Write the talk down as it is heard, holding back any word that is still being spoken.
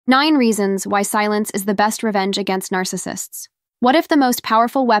9 reasons why silence is the best revenge against narcissists. What if the most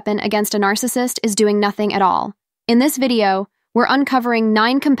powerful weapon against a narcissist is doing nothing at all? In this video, we're uncovering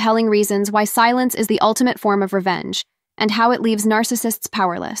 9 compelling reasons why silence is the ultimate form of revenge, and how it leaves narcissists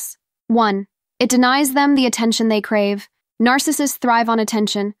powerless. 1. It denies them the attention they crave. Narcissists thrive on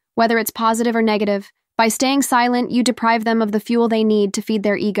attention, whether it's positive or negative. By staying silent, you deprive them of the fuel they need to feed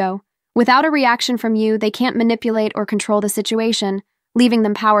their ego. Without a reaction from you, they can't manipulate or control the situation, leaving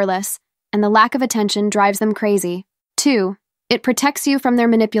them powerless, and the lack of attention drives them crazy. 2. It protects you from their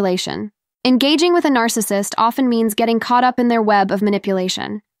manipulation. Engaging with a narcissist often means getting caught up in their web of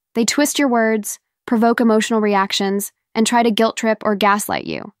manipulation. They twist your words, provoke emotional reactions, and try to guilt trip or gaslight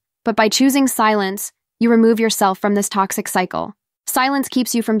you. But by choosing silence, you remove yourself from this toxic cycle. Silence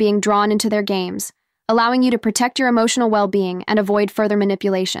keeps you from being drawn into their games, allowing you to protect your emotional well-being and avoid further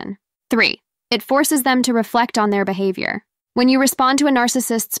manipulation. 3. It forces them to reflect on their behavior. When you respond to a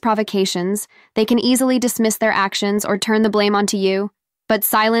narcissist's provocations, they can easily dismiss their actions or turn the blame onto you, but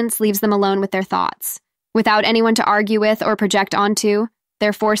silence leaves them alone with their thoughts. Without anyone to argue with or project onto,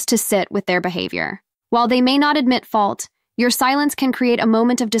 they're forced to sit with their behavior. While they may not admit fault, your silence can create a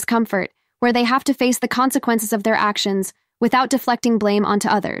moment of discomfort where they have to face the consequences of their actions without deflecting blame onto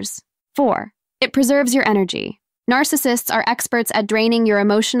others. 4. It preserves your energy. Narcissists are experts at draining your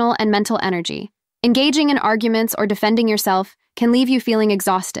emotional and mental energy. Engaging in arguments or defending yourself can leave you feeling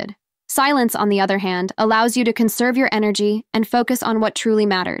exhausted. Silence, on the other hand, allows you to conserve your energy and focus on what truly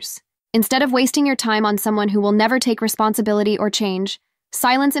matters. Instead of wasting your time on someone who will never take responsibility or change,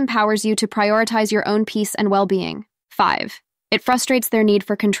 silence empowers you to prioritize your own peace and well-being. 5. It frustrates their need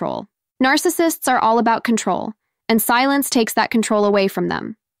for control. Narcissists are all about control, and silence takes that control away from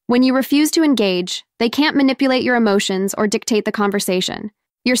them. When you refuse to engage, they can't manipulate your emotions or dictate the conversation.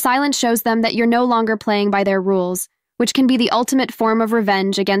 Your silence shows them that you're no longer playing by their rules, which can be the ultimate form of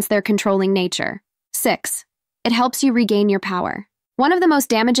revenge against their controlling nature. 6. It helps you regain your power. One of the most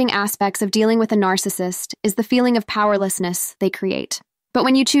damaging aspects of dealing with a narcissist is the feeling of powerlessness they create. But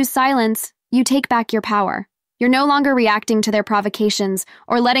when you choose silence, you take back your power. You're no longer reacting to their provocations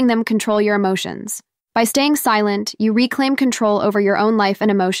or letting them control your emotions. By staying silent, you reclaim control over your own life and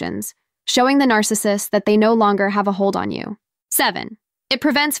emotions, showing the narcissist that they no longer have a hold on you. 7. It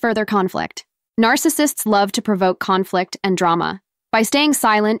prevents further conflict. Narcissists love to provoke conflict and drama. By staying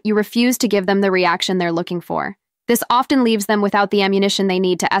silent, you refuse to give them the reaction they're looking for. This often leaves them without the ammunition they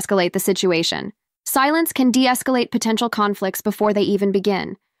need to escalate the situation. Silence can de-escalate potential conflicts before they even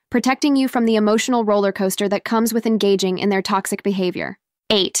begin, protecting you from the emotional roller coaster that comes with engaging in their toxic behavior.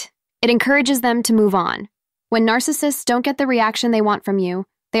 8. It encourages them to move on. When narcissists don't get the reaction they want from you,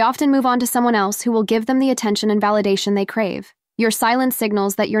 they often move on to someone else who will give them the attention and validation they crave. Your silence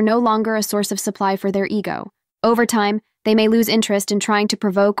signals that you're no longer a source of supply for their ego. Over time, they may lose interest in trying to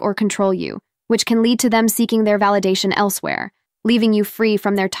provoke or control you, which can lead to them seeking their validation elsewhere, leaving you free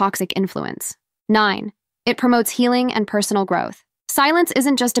from their toxic influence. 9. It promotes healing and personal growth. Silence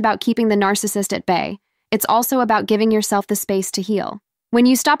isn't just about keeping the narcissist at bay, it's also about giving yourself the space to heal. When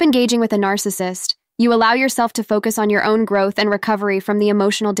you stop engaging with a narcissist, you allow yourself to focus on your own growth and recovery from the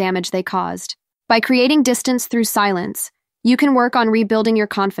emotional damage they caused. By creating distance through silence, you can work on rebuilding your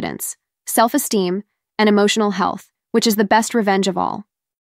confidence, self-esteem, and emotional health, which is the best revenge of all.